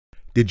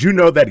Did you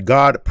know that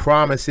God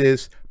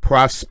promises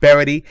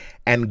prosperity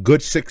and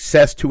good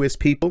success to his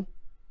people?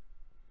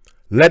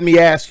 Let me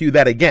ask you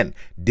that again.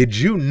 Did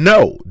you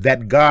know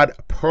that God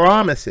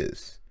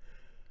promises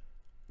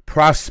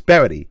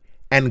prosperity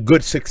and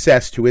good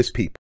success to his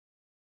people?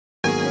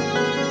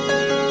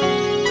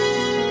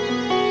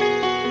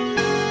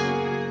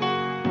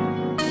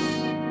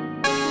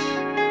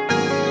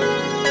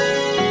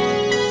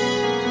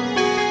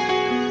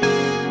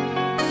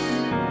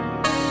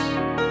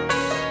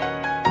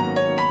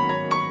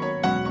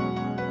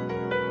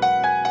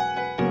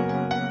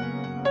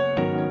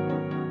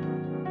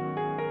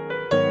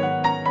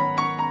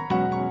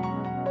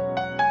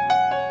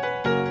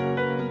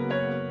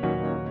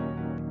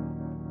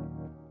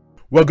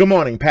 Well, good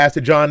morning. Pastor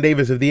John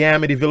Davis of the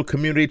Amityville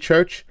Community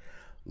Church.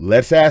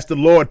 Let's ask the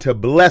Lord to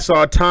bless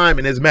our time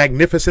in his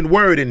magnificent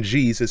word in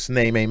Jesus'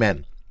 name.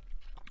 Amen.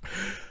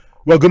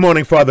 Well, good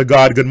morning, Father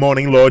God. Good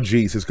morning, Lord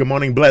Jesus. Good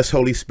morning, blessed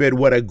Holy Spirit.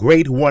 What a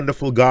great,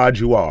 wonderful God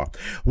you are.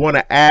 Want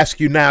to ask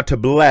you now to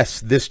bless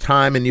this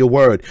time in your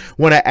word.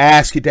 Want to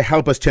ask you to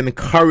help us to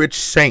encourage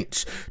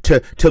saints,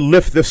 to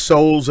lift the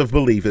souls of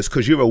believers,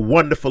 because you're a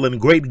wonderful and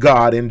great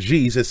God in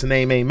Jesus'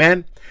 name.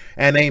 Amen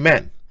and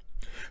amen.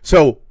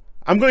 So,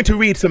 I'm going to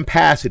read some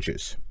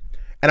passages,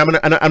 and I'm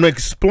going to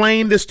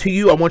explain this to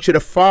you. I want you to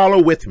follow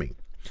with me.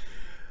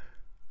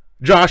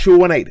 Joshua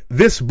 1:8,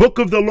 this book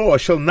of the law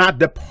shall not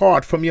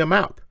depart from your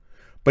mouth,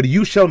 but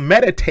you shall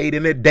meditate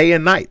in it day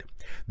and night,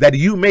 that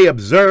you may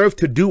observe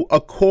to do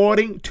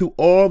according to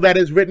all that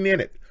is written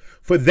in it.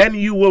 For then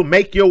you will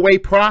make your way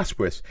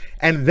prosperous,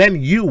 and then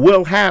you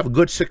will have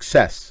good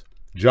success.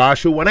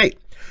 Joshua 1:8,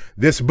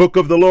 this book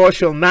of the law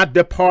shall not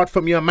depart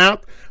from your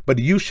mouth, but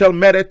you shall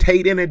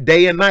meditate in it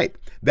day and night,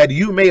 that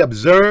you may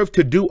observe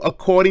to do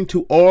according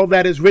to all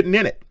that is written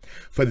in it.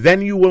 For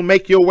then you will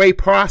make your way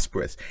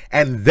prosperous,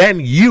 and then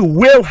you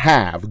will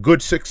have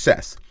good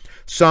success.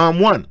 Psalm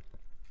 1.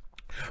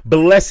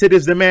 Blessed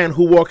is the man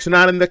who walks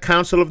not in the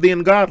counsel of the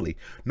ungodly,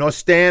 nor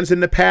stands in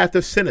the path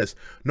of sinners,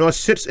 nor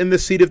sits in the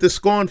seat of the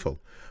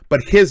scornful.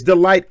 But his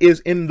delight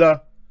is in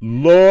the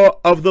law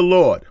of the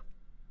Lord.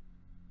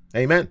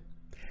 Amen.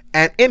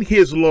 And in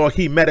his law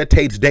he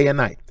meditates day and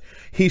night.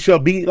 He shall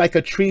be like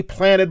a tree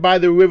planted by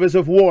the rivers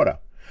of water,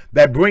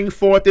 that bring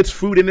forth its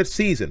fruit in its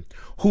season,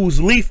 whose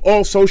leaf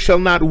also shall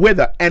not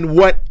wither, and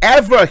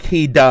whatever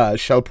he does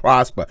shall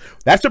prosper.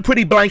 That's a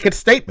pretty blanket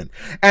statement.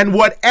 And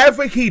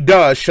whatever he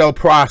does shall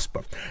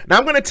prosper. Now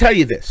I'm going to tell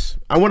you this.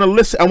 I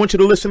want you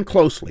to listen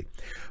closely.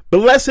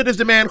 Blessed is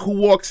the man who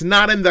walks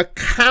not in the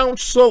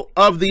counsel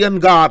of the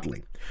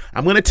ungodly.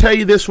 I'm going to tell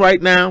you this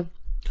right now.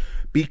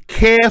 Be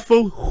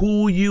careful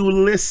who you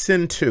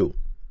listen to.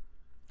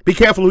 Be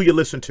careful who you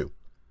listen to.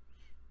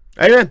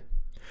 Amen.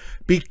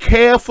 Be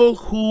careful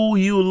who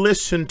you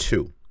listen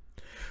to.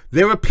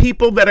 There are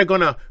people that are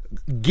going to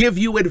give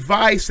you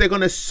advice. They're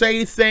going to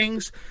say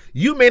things.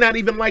 You may not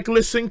even like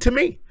listening to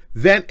me.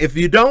 Then if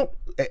you don't,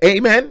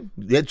 amen,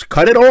 let's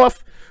cut it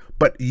off.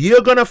 But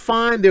you're going to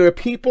find there are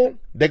people,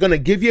 they're going to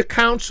give you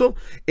counsel.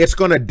 It's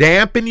going to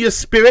dampen your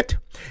spirit.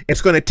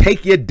 It's going to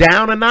take you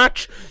down a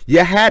notch.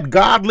 You had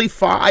godly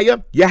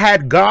fire. You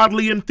had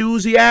godly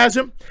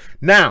enthusiasm.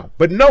 Now,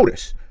 but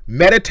notice,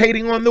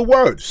 meditating on the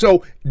word.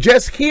 So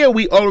just here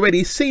we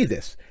already see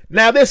this.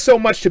 Now there's so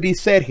much to be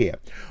said here,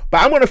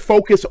 but I'm going to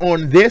focus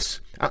on this.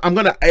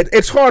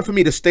 It's hard for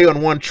me to stay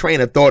on one train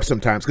of thought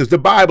sometimes because the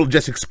Bible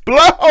just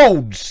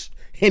explodes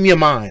in your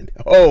mind.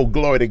 Oh,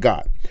 glory to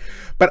God.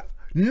 But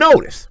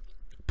notice,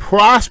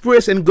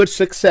 prosperous and good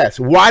success.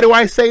 Why do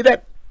I say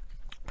that?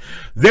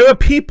 There are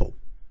people,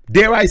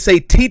 dare I say,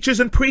 teachers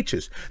and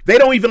preachers. They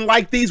don't even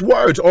like these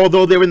words,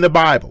 although they're in the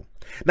Bible.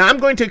 Now, I'm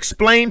going to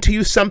explain to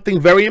you something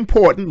very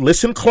important.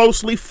 Listen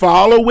closely.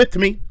 Follow with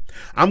me.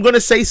 I'm going to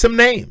say some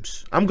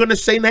names. I'm going to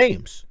say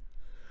names.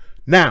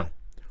 Now,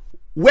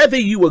 whether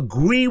you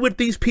agree with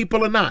these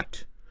people or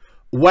not,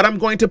 what I'm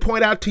going to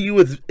point out to you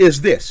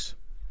is this.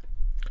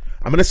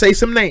 I'm going to say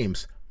some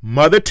names.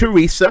 Mother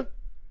Teresa,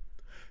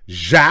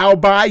 Zhao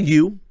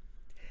Baiyu,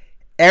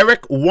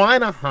 Eric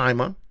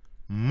Weinerheimer,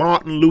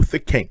 Martin Luther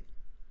King.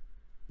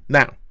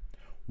 Now,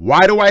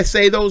 why do I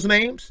say those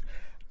names?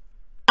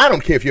 I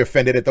don't care if you're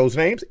offended at those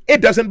names. It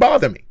doesn't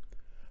bother me.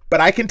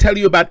 But I can tell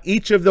you about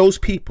each of those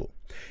people.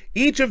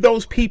 Each of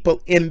those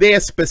people in their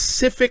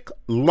specific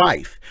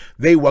life,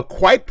 they were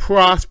quite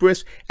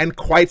prosperous and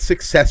quite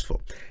successful.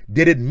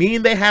 Did it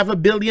mean they have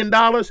 $1 billion?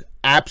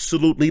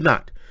 Absolutely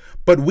not.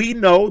 But we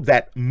know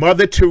that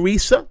Mother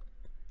Teresa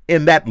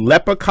in that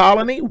leper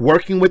colony,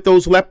 working with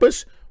those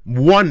lepers,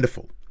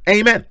 wonderful.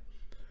 Amen.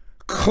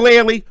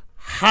 Clearly,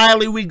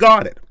 highly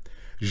regarded.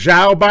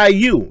 Zhao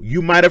Baiyu,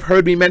 you might have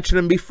heard me mention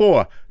him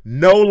before.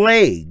 No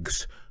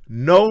legs, 2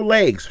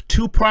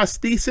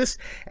 prostheses,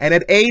 and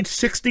at age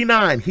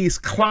 69, he's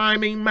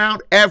climbing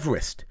Mount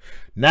Everest.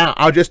 Now,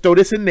 I'll just throw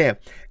this in there.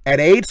 At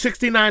age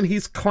 69,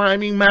 he's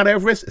climbing Mount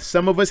Everest.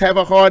 Some of us have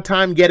a hard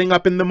time getting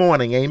up in the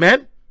morning.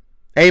 Amen?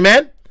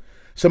 Amen?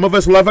 Some of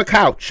us love a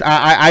couch.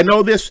 I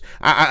know this.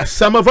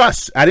 Some of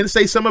us. I didn't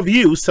say some of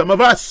you. Some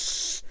of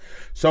us.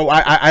 So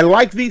I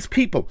like these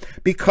people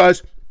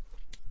because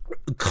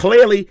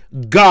clearly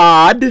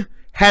God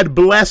had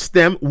blessed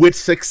them with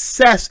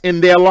success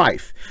in their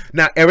life.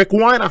 Now, Eric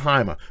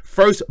Weinerheimer,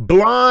 first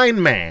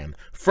blind man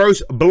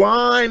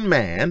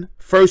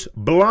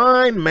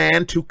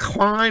to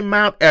climb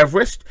Mount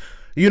Everest.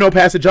 You know,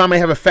 Pastor John may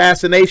have a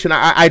fascination.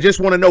 I just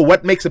want to know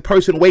what makes a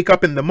person wake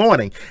up in the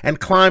morning and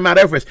climb Mount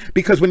Everest.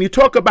 Because when you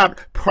talk about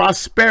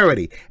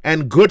prosperity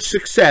and good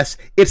success,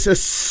 it's a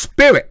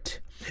spirit.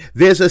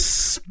 There's a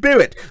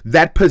spirit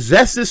that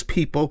possesses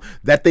people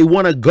that they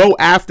want to go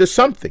after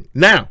something.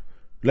 Now,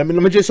 let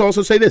me just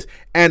also say this.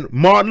 And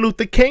Martin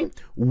Luther King,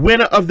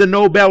 winner of the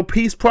Nobel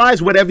Peace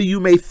Prize, whatever you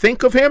may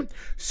think of him,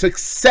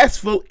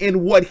 successful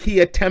in what he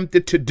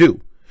attempted to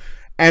do.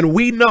 And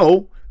we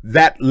know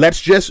that, let's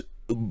just,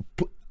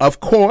 of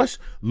course,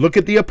 look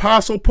at the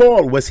Apostle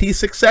Paul. Was he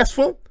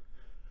successful?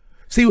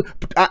 See,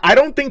 I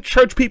don't think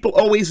church people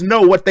always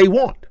know what they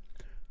want.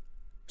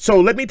 So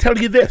let me tell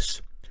you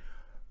this.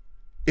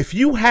 If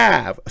you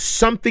have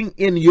something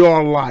in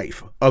your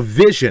life, a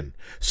vision,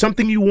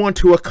 something you want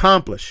to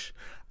accomplish,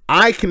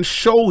 I can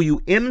show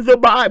you in the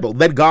Bible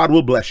that God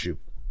will bless you.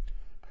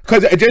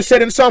 Because it just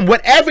said in Psalm,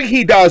 whatever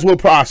he does will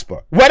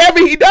prosper. Whatever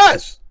he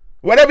does.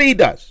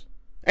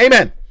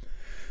 Amen.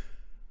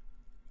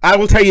 I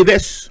will tell you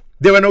this.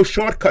 There are no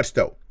shortcuts,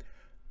 though.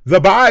 The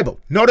Bible,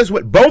 notice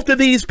what both of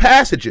these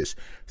passages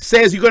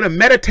says. You're going to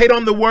meditate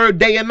on the word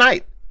day and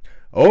night.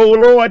 Oh,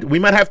 Lord, we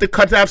might have to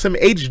cut out some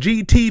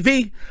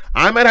HGTV.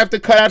 I might have to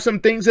cut out some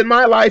things in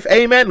my life.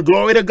 Amen.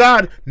 Glory to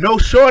God. No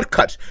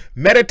shortcuts.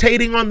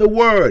 Meditating on the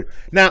word.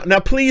 Now,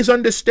 please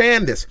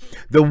understand this.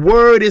 The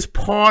word is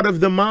part of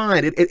the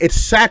mind. It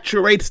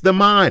saturates the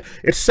mind.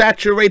 It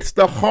saturates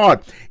the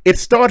heart. It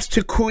starts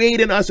to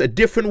create in us a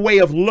different way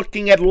of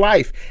looking at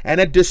life and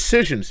at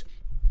decisions.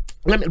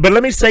 But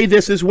let me say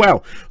this as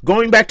well.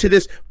 Going back to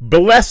this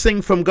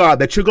blessing from God,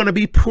 that you're going to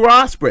be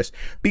prosperous,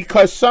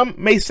 because some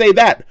may say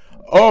that,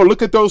 oh,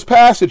 look at those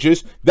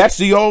passages. That's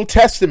the Old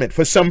Testament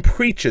for some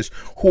preachers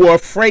who are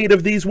afraid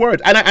of these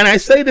words. And I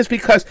say this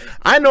because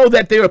I know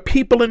that there are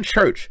people in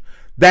church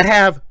that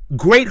have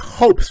great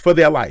hopes for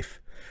their life,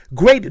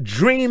 great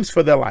dreams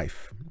for their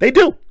life. They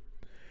do.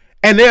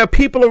 And there are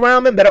people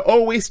around them that are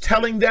always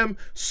telling them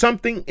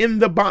something in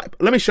the Bible.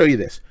 Let me show you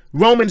this.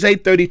 Romans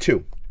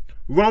 8:32.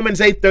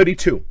 Romans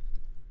 8:32.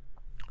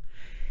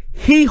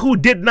 He who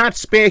did not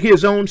spare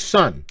his own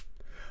son,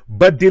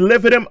 but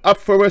delivered him up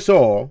for us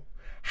all,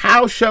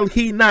 how shall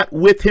he not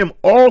with him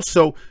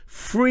also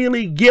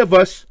freely give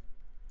us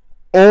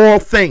all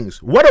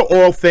things? What are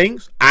all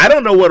things? I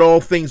don't know what all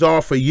things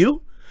are for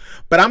you,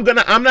 but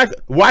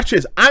watch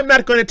this. I'm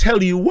not going to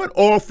tell you what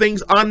all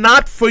things are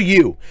not for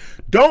you.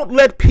 Don't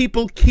let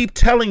people keep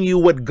telling you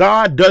what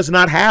God does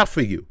not have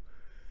for you.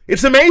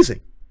 It's amazing.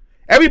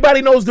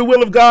 Everybody knows the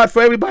will of God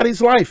for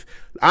everybody's life.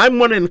 I'm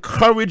going to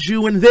encourage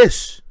you in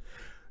this.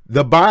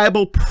 The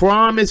Bible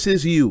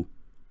promises you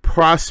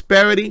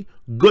prosperity,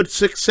 good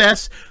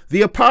success.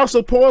 The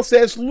Apostle Paul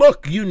says,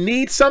 look, you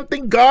need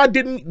something. God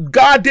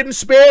didn't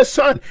spare his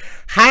son.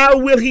 How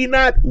will he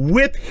not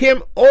with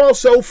him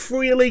also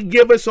freely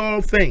give us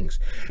all things?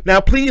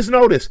 Now, please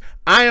notice,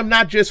 I am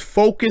not just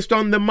focused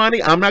on the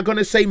money. I'm not going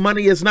to say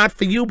money is not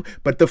for you,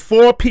 but the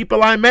four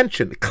people I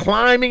mentioned,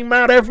 climbing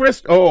Mount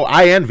Everest, oh,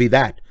 I envy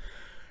that.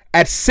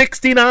 At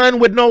 69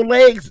 with no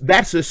legs,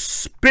 that's a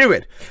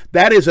spirit.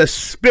 That is a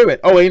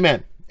spirit. Oh,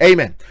 amen.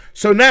 Amen.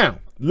 So now,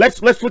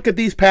 let's look at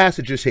these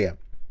passages here.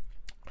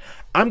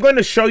 I'm going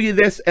to show you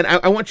this, and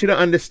I want you to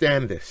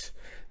understand this.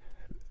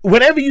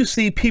 Whenever you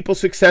see people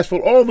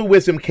successful, all the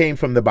wisdom came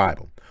from the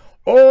Bible.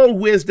 All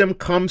wisdom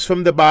comes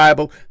from the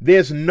Bible.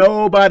 There's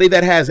nobody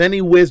that has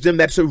any wisdom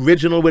that's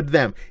original with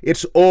them.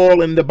 It's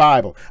all in the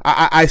Bible.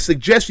 I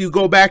suggest you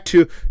go back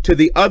to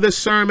the other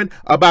sermon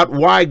about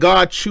why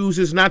God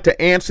chooses not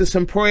to answer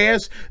some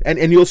prayers,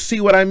 and you'll see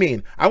what I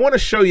mean. I want to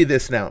show you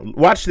this now.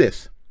 Watch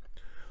this.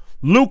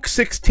 Luke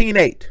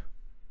 16:8.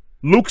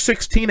 Luke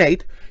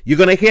 16:8. You're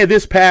going to hear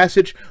this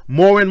passage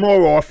more and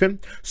more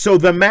often. So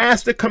the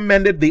master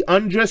commended the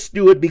unjust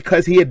steward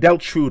because he had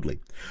dealt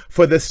shrewdly.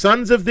 For the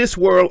sons of this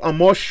world are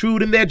more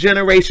shrewd in their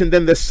generation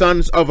than the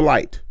sons of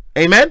light.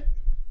 Amen?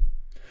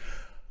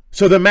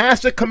 So the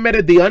master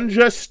commended the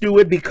unjust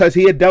steward because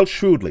he had dealt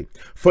shrewdly.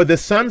 For the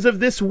sons of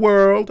this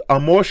world are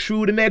more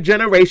shrewd in their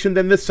generation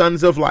than the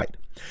sons of light.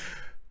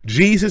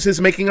 Jesus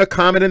is making a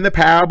comment in the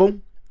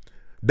parable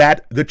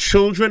that the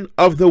children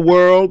of the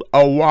world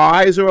are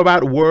wiser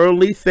about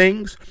worldly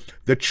things.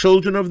 The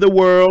children of the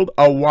world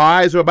are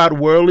wiser about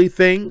worldly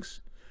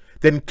things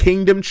than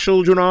kingdom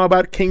children are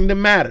about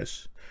kingdom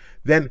matters.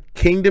 Then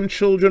kingdom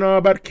children are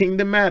about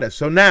kingdom matters.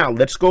 So now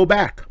let's go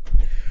back.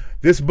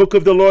 This book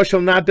of the law shall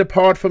not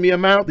depart from your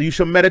mouth. You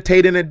shall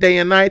meditate in it day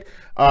and night.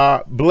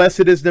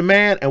 Blessed is the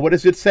man. And what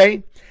does it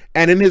say?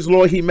 And in his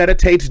law he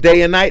meditates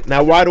day and night.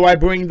 Now, why do I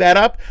bring that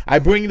up? I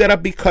bring that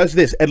up because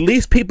at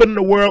least people in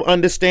the world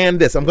understand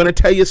this. I'm going to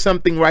tell you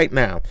something right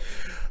now.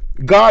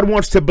 God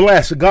wants to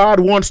bless. God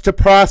wants to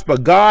prosper.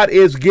 God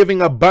is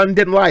giving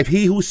abundant life.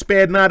 He who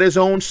spared not his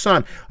own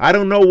son. I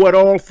don't know what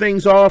all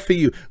things are for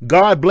you.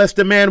 God blessed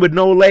a man with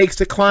no legs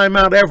to climb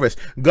Mount Everest.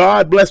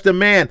 God blessed a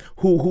man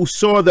who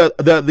saw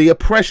the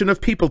oppression of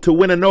people to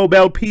win a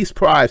Nobel Peace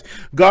Prize.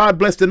 God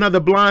blessed another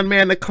blind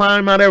man to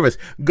climb Mount Everest.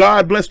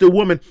 God blessed a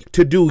woman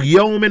to do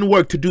yeoman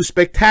work, to do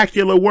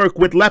spectacular work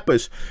with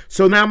lepers.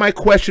 So now my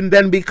question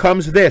then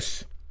becomes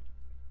this.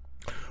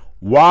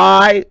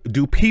 Why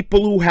do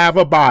people who have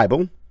a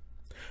Bible,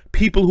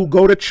 people who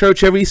go to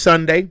church every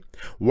Sunday,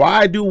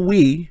 why do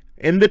we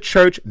in the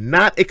church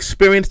not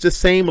experience the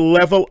same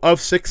level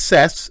of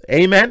success?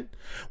 Amen.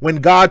 When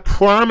God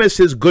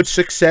promises good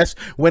success,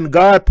 when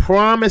God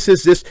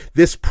promises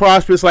this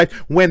prosperous life,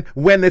 when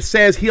it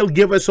says he'll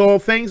give us all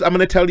things, I'm going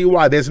to tell you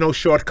why. There's no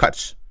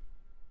shortcuts.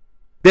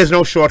 There's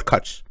no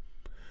shortcuts.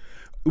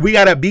 We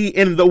got to be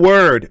in the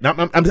word. Now,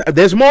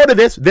 there's more to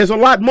this. There's a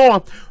lot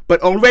more,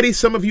 but already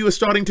some of you are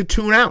starting to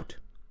tune out.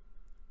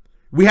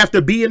 We have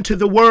to be into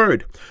the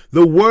word.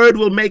 The word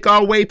will make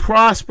our way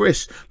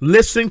prosperous.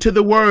 Listening to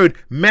the word,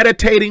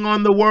 meditating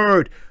on the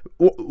word.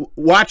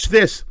 Watch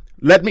this.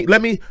 Let me,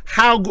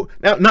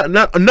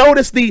 now,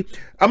 notice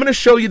I'm going to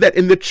show you that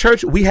in the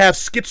church, we have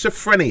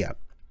schizophrenia.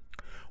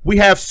 We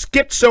have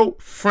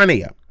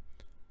schizophrenia.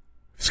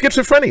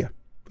 Schizophrenia.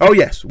 Oh,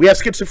 yes, we have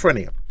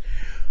schizophrenia.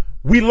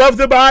 We love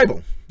the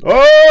Bible.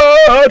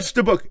 Oh, it's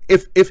the book.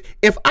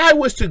 If I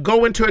was to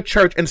go into a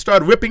church and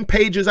start ripping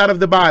pages out of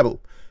the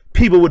Bible,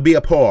 people would be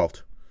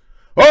appalled.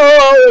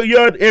 Oh,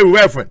 you're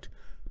irreverent.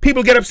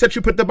 People get upset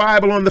you put the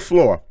Bible on the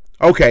floor.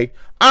 Okay,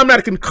 I'm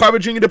not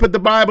encouraging you to put the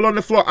Bible on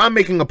the floor. I'm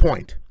making a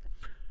point.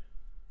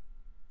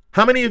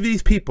 How many of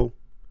these people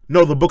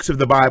know the books of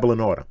the Bible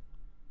in order?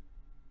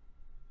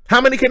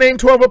 How many can name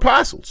 12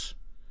 apostles?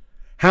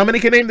 How many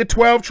can name the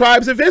 12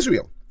 tribes of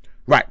Israel?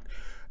 Right.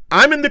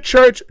 I'm in the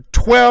church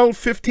 12,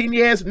 15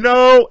 years.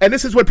 No. And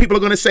this is what people are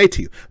going to say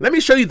to you. Let me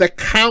show you the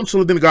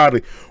counsel of the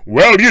godly.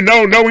 Well,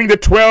 knowing the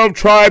 12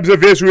 tribes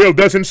of Israel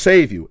doesn't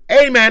save you.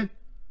 Amen.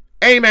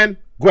 Amen.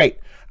 Great.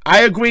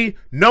 I agree.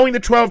 Knowing the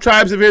 12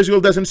 tribes of Israel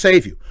doesn't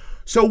save you.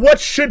 So what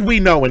should we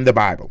know in the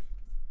Bible?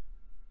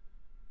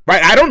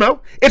 Right? I don't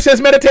know. It says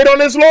meditate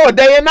on his law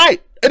day and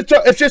night.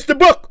 It's just a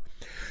book.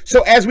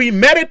 So as we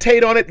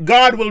meditate on it,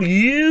 God will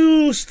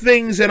use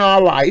things in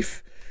our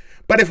life.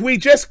 But if we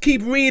just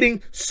keep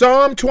reading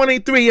Psalm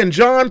 23 and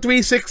John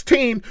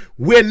 3:16,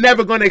 we're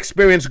never going to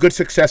experience good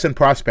success and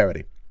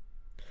prosperity.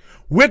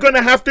 We're going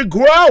to have to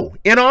grow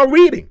in our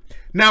reading.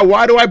 Now,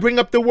 why do I bring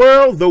up the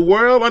world? The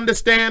world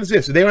understands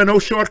this. There are no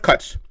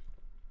shortcuts.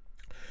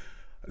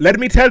 Let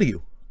me tell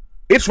you,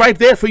 it's right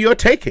there for your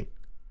taking.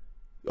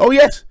 Oh,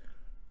 yes.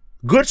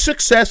 Good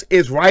success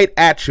is right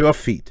at your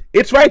feet.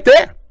 It's right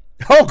there.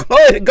 Oh,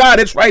 glory to God,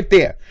 it's right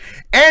there.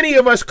 Any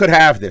of us could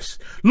have this.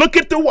 Look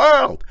at the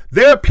world.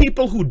 There are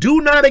people who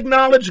do not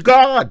acknowledge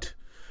God.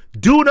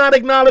 Do not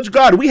acknowledge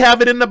God. We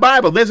have it in the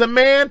Bible. There's a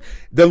man,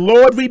 the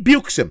Lord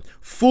rebukes him.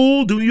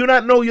 Fool, do you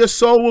not know your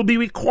soul will be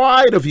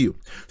required of you?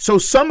 So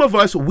some of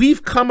us,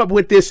 we've come up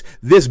with this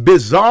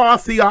bizarre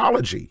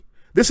theology.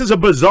 This is a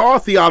bizarre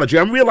theology.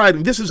 I'm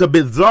realizing this is a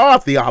bizarre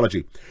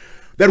theology.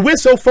 That we're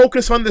so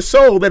focused on the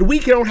soul that we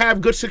don't have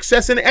good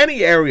success in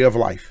any area of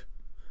life.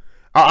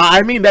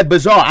 I mean that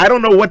bizarre. I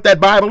don't know what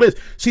that Bible is.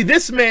 See,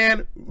 this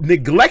man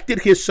neglected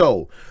his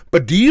soul.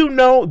 But do you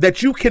know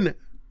that you can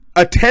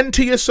attend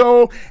to your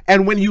soul,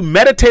 and when you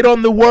meditate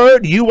on the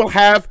word, you will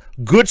have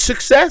good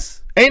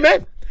success?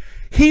 Amen.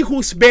 He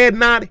who spared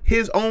not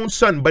his own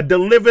son, but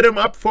delivered him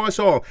up for us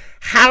all,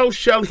 how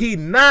shall he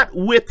not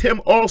with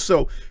him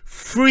also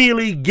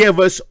freely give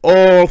us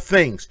all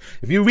things?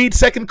 If you read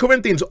 2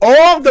 Corinthians,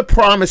 all the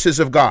promises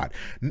of God.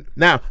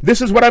 Now,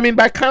 this is what I mean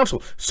by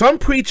counsel. Some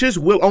preachers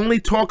will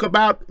only talk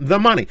about the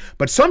money,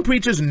 but some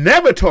preachers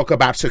never talk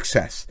about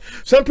success.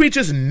 Some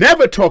preachers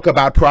never talk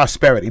about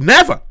prosperity.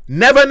 Never,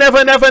 never,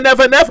 never, never,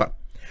 never, never.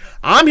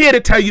 I'm here to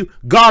tell you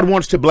God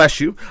wants to bless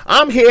you.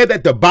 I'm here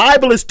that the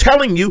Bible is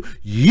telling you,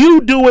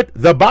 you do it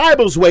the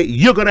Bible's way,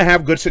 you're going to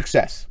have good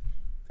success.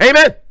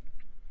 Amen.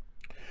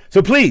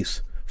 So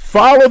please,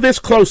 follow this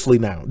closely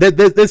now.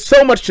 There's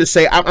so much to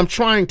say. I'm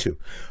trying to.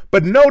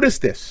 But notice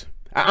this.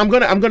 I'm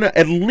gonna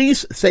at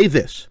least say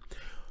this.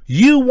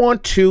 You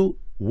want to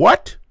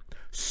what?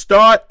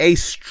 Start a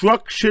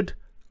structured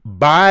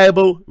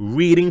Bible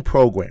reading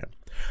program.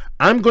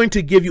 I'm going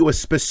to give you a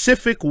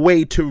specific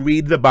way to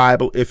read the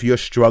Bible if you're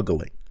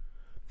struggling.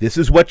 This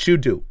is what you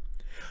do.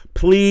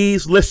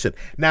 Please listen.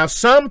 Now,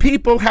 some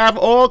people have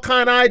all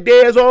kind of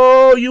ideas.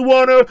 Oh, you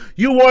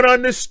wanna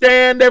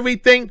understand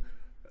everything.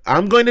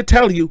 I'm going to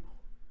tell you,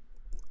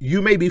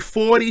 you may be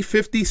 40,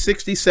 50,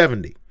 60,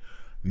 70.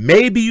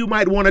 Maybe you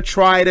might want to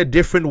try it a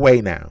different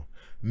way now.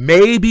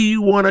 Maybe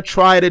you want to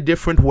try it a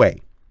different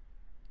way.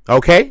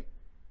 Okay?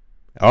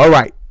 All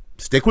right.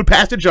 Stick with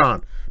Pastor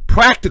John.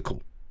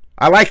 Practical.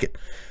 I like it.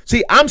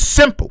 See, I'm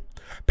simple.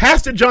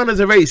 Pastor John is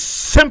a very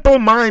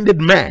simple-minded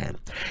man.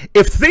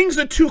 If things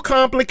are too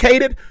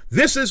complicated,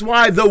 this is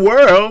why the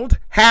world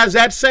has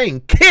that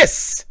saying,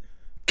 kiss,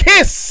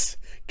 kiss,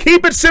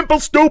 keep it simple,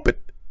 stupid.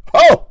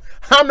 Oh,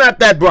 I'm not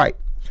that bright.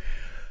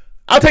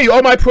 I'll tell you,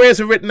 all my prayers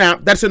are written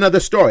out. That's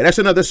another story. That's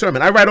another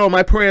sermon. I write all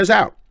my prayers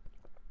out.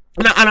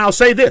 And I'll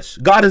say this,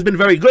 God has been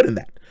very good in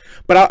that.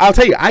 But I'll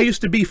tell you, I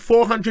used to be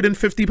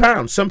 450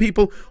 pounds. Some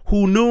people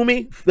who knew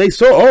me, they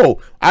saw,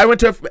 oh, I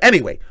went to,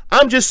 anyway,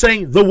 I'm just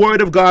saying the word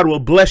of God will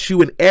bless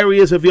you in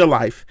areas of your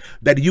life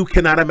that you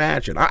cannot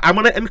imagine. I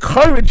want to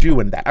encourage you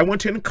in that. I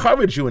want to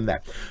encourage you in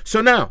that.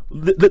 So now,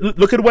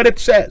 look at what it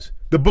says.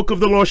 The book of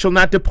the law shall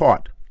not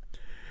depart.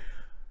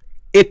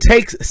 It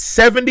takes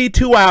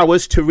 72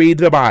 hours to read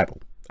the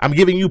Bible. I'm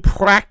giving you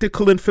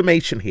practical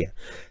information here.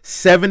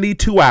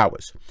 72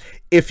 hours.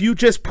 If you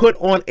just put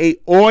on a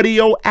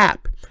audio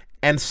app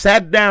and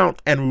sat down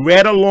and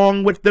read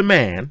along with the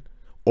man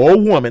or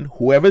woman,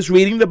 whoever's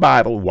reading the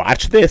Bible,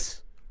 watch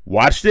this.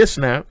 Watch this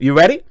now. You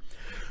ready?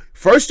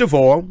 First of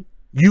all,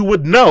 you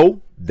would know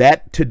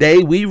that today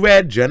we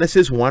read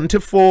Genesis 1 to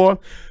 4.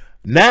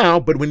 Now,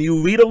 but when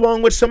you read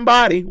along with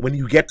somebody, when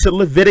you get to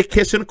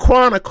Leviticus and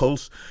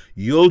Chronicles,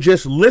 you'll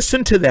just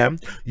listen to them.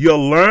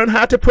 You'll learn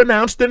how to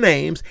pronounce the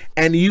names,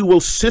 and you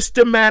will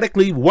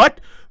systematically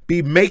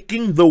be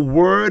making the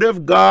word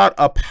of God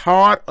a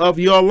part of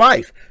your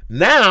life.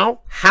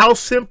 Now, how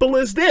simple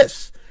is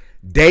this?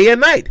 Day and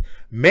night.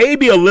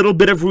 Maybe a little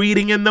bit of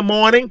reading in the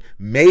morning,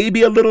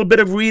 maybe a little bit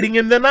of reading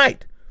in the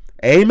night.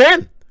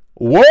 Amen.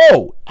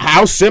 Whoa,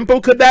 how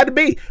simple could that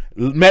be?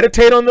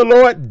 Meditate on the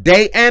Lord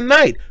day and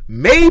night.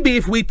 Maybe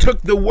if we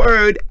took the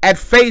word at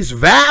face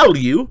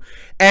value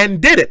and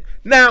did it.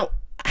 Now,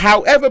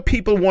 however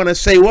people want to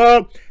say,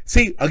 well,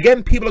 see,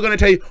 again, people are going to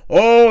tell you,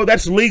 oh,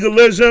 that's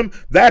legalism.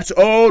 That's,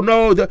 oh,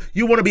 no,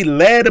 you want to be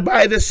led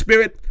by the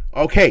Spirit.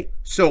 Okay,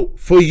 so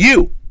for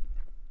you,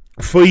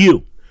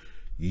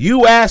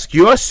 you ask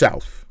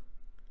yourself,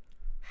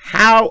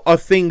 how are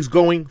things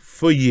going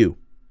for you?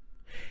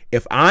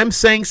 If I'm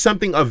saying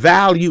something of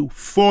value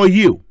for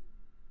you,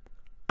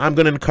 I'm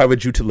going to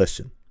encourage you to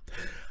listen.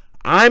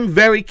 I'm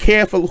very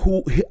careful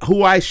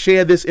who I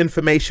share this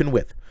information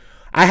with.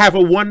 I have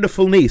a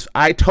wonderful niece.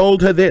 I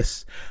told her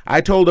this.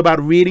 I told her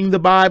about reading the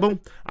Bible.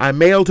 I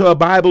mailed her a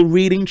Bible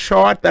reading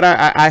chart that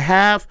I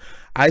have.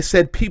 I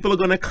said, people are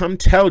going to come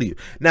tell you.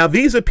 Now,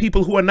 these are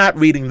people who are not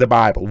reading the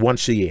Bible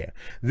once a year.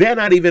 They're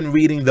not even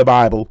reading the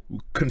Bible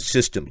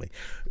consistently.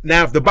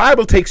 Now, if the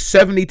Bible takes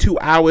 72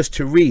 hours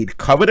to read,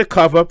 cover to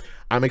cover,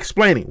 I'm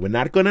explaining. We're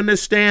not going to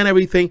understand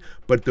everything,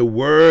 but the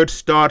word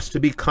starts to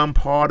become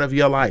part of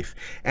your life.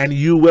 And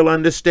you will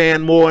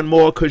understand more and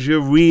more because you're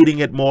reading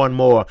it more and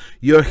more.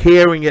 You're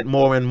hearing it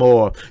more and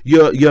more.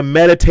 You're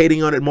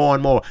meditating on it more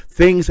and more.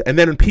 Things, and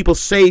then when people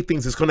say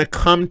things, it's going to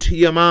come to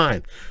your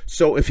mind.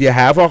 So if you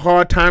have a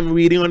hard time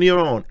reading on your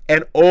own,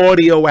 an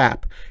audio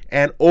app.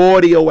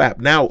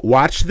 Now,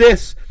 watch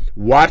this.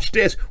 Watch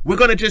this. We're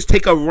going to just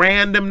take a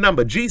random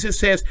number. Jesus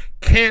says,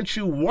 can't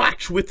you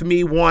watch with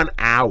me 1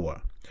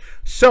 hour?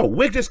 So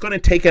we're just going to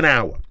take an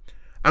hour.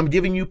 I'm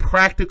giving you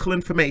practical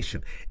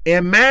information.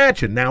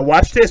 Imagine, now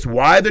watch this.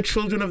 Why are the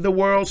children of the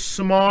world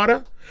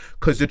smarter?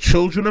 Because the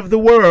children of the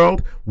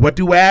world, what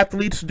do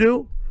athletes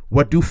do?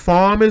 What do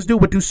farmers do?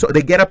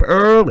 They get up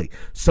early.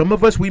 Some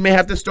of us, we may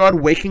have to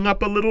start waking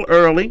up a little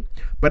early.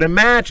 But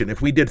imagine if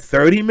we did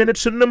 30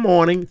 minutes in the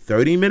morning,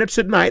 30 minutes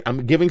at night.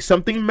 I'm giving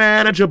something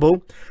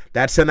manageable.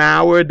 That's an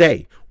hour a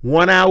day.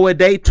 1 hour a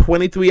day,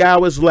 23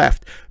 hours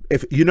left.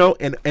 If you know,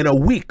 in a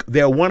week,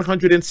 there are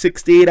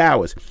 168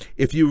 hours.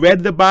 If you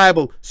read the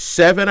Bible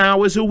 7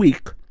 hours a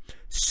week,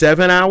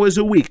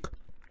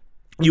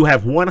 you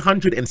have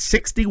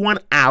 161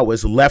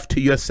 hours left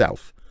to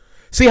yourself.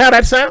 See how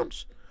that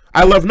sounds?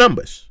 I love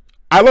numbers.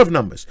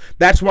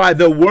 That's why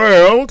the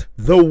world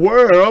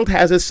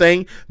has a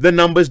saying, the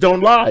numbers don't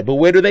lie. But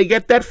where do they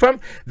get that from?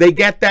 They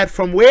get that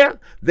from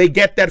where? They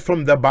get that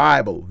from the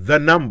Bible, the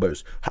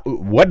numbers.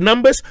 What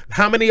numbers?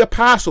 How many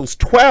apostles?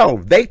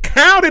 12. They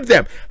counted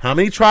them. How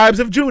many tribes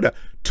of Judah?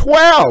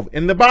 12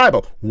 in the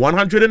Bible,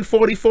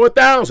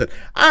 144,000.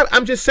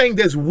 I'm just saying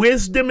there's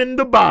wisdom in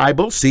the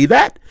Bible. See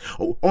that?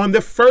 On the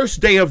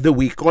first day of the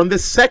week, on the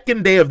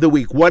second day of the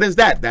week, what is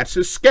that? That's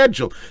a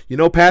schedule. You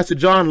know, Pastor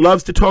John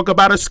loves to talk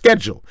about a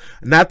schedule.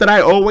 Not that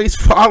I always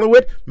follow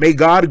it. May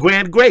God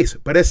grant grace.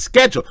 But a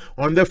schedule.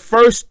 On the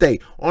first day,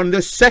 on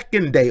the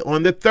second day,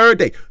 on the third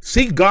day.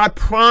 See, God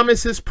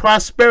promises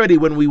prosperity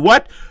when we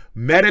what?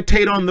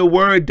 Meditate on the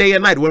word day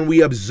and night, when we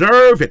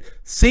observe it.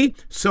 See,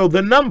 so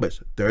the numbers,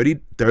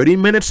 30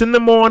 minutes in the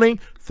morning,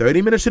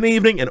 30 minutes in the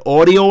evening, an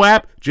audio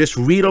app, just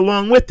read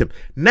along with them.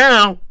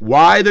 Now,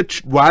 why are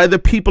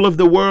the people of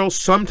the world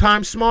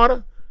sometimes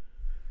smarter?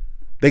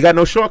 They got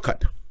no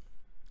shortcut.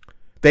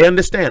 They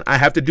understand, I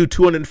have to do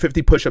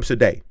 250 push-ups a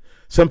day.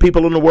 Some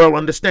people in the world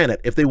understand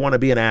it if they want to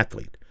be an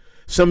athlete.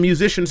 Some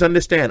musicians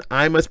understand,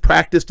 I must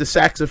practice the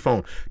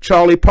saxophone.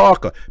 Charlie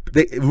Parker,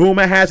 the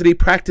rumor has it he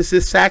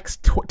practices sax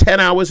 10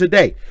 hours a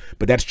day.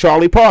 But that's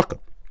Charlie Parker,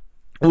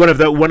 one of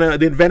the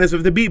inventors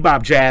of the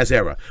bebop jazz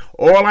era.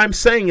 All I'm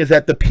saying is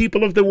that the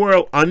people of the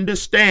world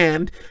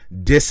understand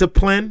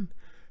discipline,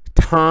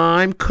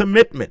 time,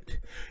 commitment.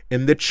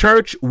 In the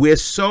church, we're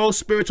so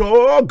spiritual.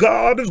 Oh,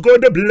 God is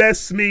going to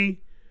bless me.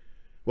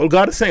 Well,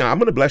 God is saying, I'm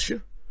going to bless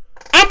you.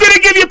 I'm going to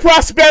give you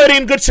prosperity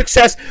and good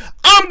success.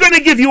 I'm going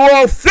to give you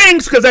all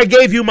things because I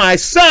gave you my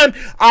son.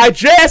 I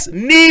just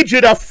need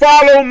you to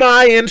follow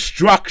my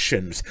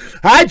instructions.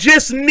 I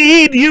just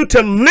need you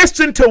to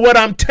listen to what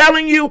I'm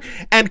telling you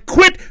and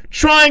quit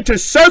trying to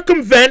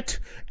circumvent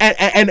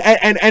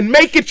and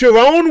make it your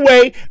own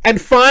way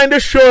and find a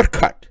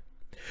shortcut.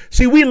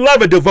 See, we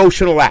love a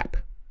devotional app.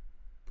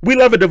 We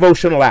love a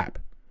devotional app.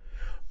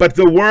 But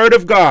the Word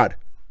of God,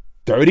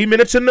 30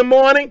 minutes in the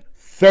morning,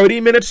 30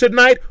 minutes at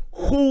night,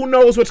 who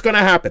knows what's going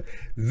to happen?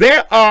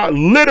 There are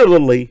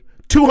literally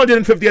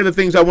 250 other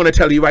things I want to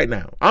tell you right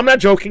now. I'm not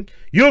joking.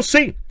 You'll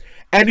see.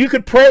 And you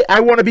could pray. I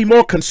want to be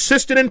more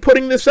consistent in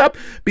putting this up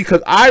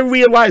because I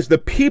realize the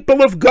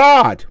people of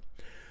God,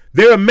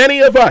 there are many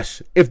of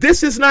us. If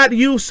this is not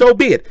you, so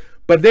be it.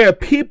 But there are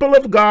people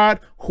of God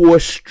who are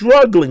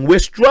struggling. We're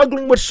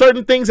struggling with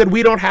certain things that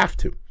we don't have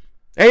to.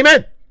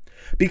 Amen.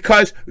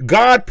 Because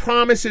God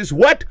promises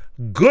what?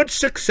 Good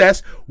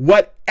success.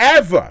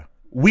 Whatever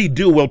we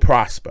do will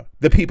prosper.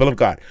 The people of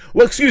God.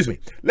 Well, excuse me.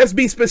 Let's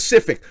be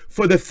specific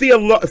for the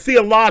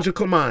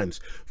theological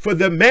minds. For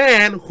the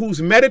man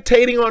who's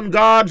meditating on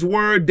God's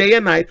word day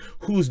and night,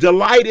 whose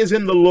delight is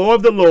in the law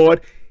of the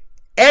Lord,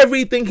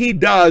 everything he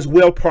does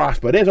will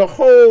prosper. There's a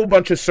whole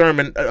bunch of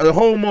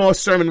more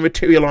sermon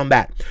material on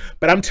that.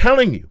 But I'm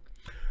telling you,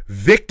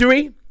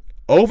 victory,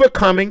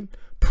 overcoming,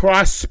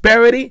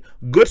 prosperity,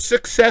 good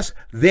success,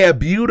 they're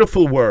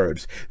beautiful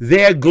words.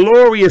 They're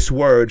glorious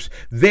words.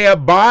 They're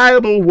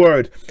Bible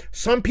words.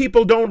 Some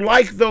people don't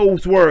like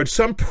those words.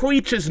 Some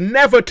preachers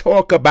never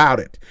talk about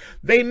it.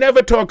 They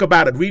never talk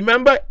about it.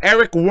 Remember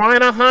Eric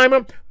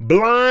Weinerheimer,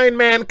 blind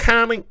man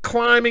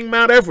climbing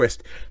Mount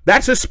Everest.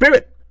 That's a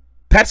spirit.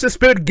 That's the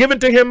spirit given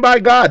to him by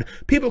God.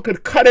 People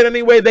could cut it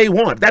any way they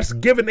want. That's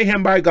given to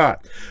him by God.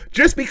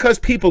 Just because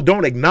people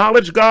don't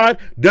acknowledge God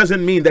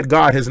doesn't mean that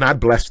God has not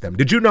blessed them.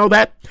 Did you know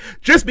that?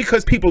 Just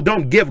because people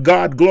don't give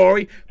God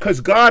glory, because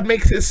God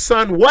makes his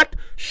sun what?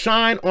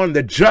 Shine on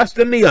the just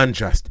and the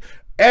unjust.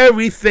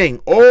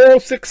 Everything, all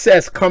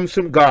success comes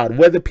from God,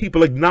 whether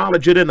people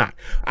acknowledge it or not.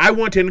 I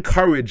want to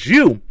encourage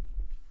you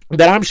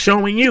that I'm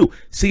showing you.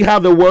 See how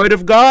the word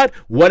of God,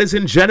 what is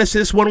in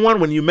Genesis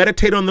 1:1, when you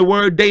meditate on the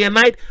word day and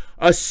night,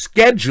 a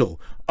schedule.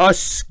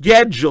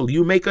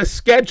 You make a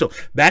schedule.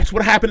 That's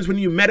what happens when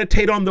you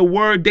meditate on the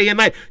word day and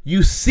night.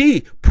 You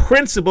see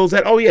principles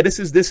that, oh yeah, this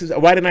is,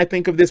 why didn't I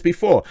think of this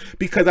before?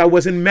 Because I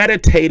wasn't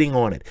meditating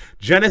on it.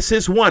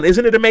 Genesis 1,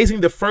 isn't it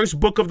amazing? The first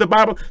book of the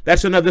Bible.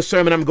 That's another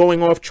sermon. I'm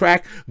going off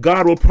track.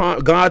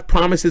 God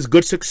promises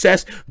good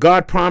success.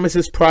 God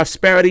promises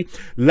prosperity.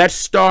 Let's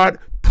start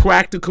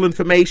practical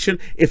information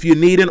if you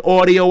need an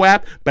audio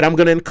app, but I'm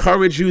going to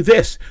encourage you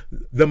this.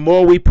 The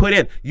more we put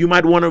in, you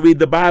might want to read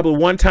the Bible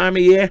 1 time a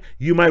year.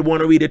 You might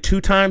want to read it 2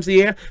 times a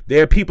year.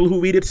 There are people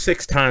who read it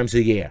 6 times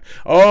a year.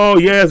 Oh,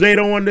 yes, they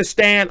don't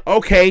understand.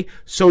 Okay,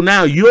 so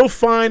now you'll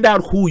find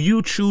out who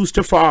you choose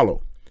to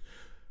follow.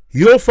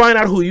 You'll find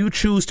out who you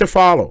choose to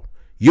follow.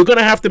 You're going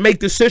to have to make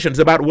decisions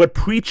about what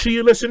preacher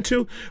you listen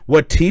to,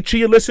 what teacher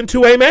you listen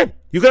to. Amen.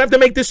 You're going to have to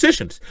make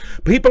decisions.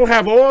 People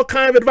have all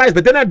kinds of advice,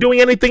 but they're not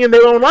doing anything in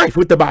their own life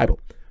with the Bible.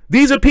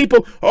 These are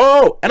people,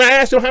 and I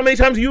asked them, how many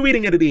times are you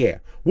reading it in a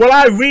year? Well,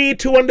 I read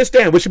to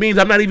understand, which means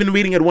I'm not even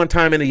reading it 1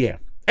 time in a year.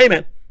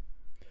 Amen.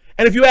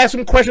 And if you ask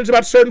them questions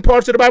about certain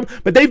parts of the Bible,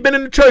 but they've been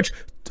in the church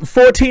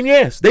 14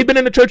 years. They've been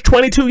in the church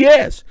 22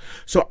 years.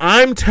 So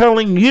I'm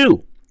telling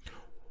you,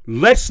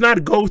 let's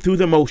not go through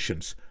the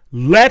motions.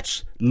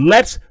 Let's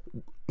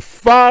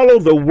follow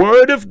the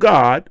word of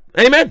God.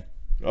 Amen.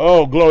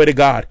 Oh, glory to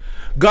God.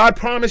 God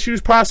promised you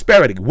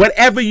prosperity.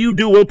 Whatever you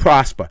do will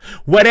prosper.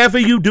 Whatever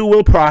you do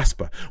will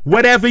prosper.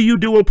 Whatever you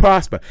do will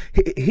prosper.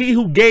 He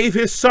who gave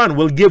his son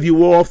will give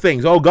you all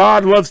things. Oh,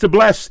 God loves to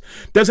bless.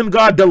 Doesn't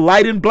God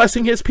delight in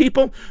blessing his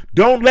people?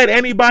 Don't let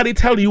anybody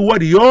tell you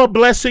what your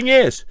blessing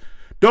is.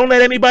 Don't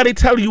let anybody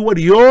tell you what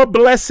your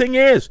blessing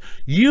is.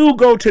 You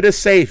go to the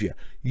Savior.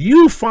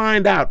 You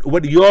find out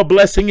what your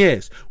blessing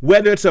is.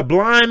 Whether it's a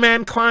blind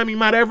man climbing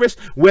Mount Everest,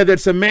 whether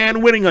it's a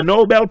man winning a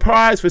Nobel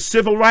Prize for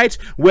civil rights,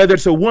 whether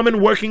it's a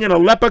woman working in a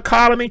leper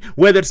colony,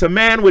 whether it's a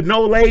man with no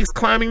legs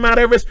climbing Mount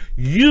Everest,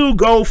 you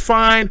go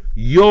find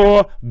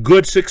your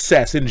good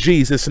success. In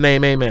Jesus'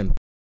 name, amen.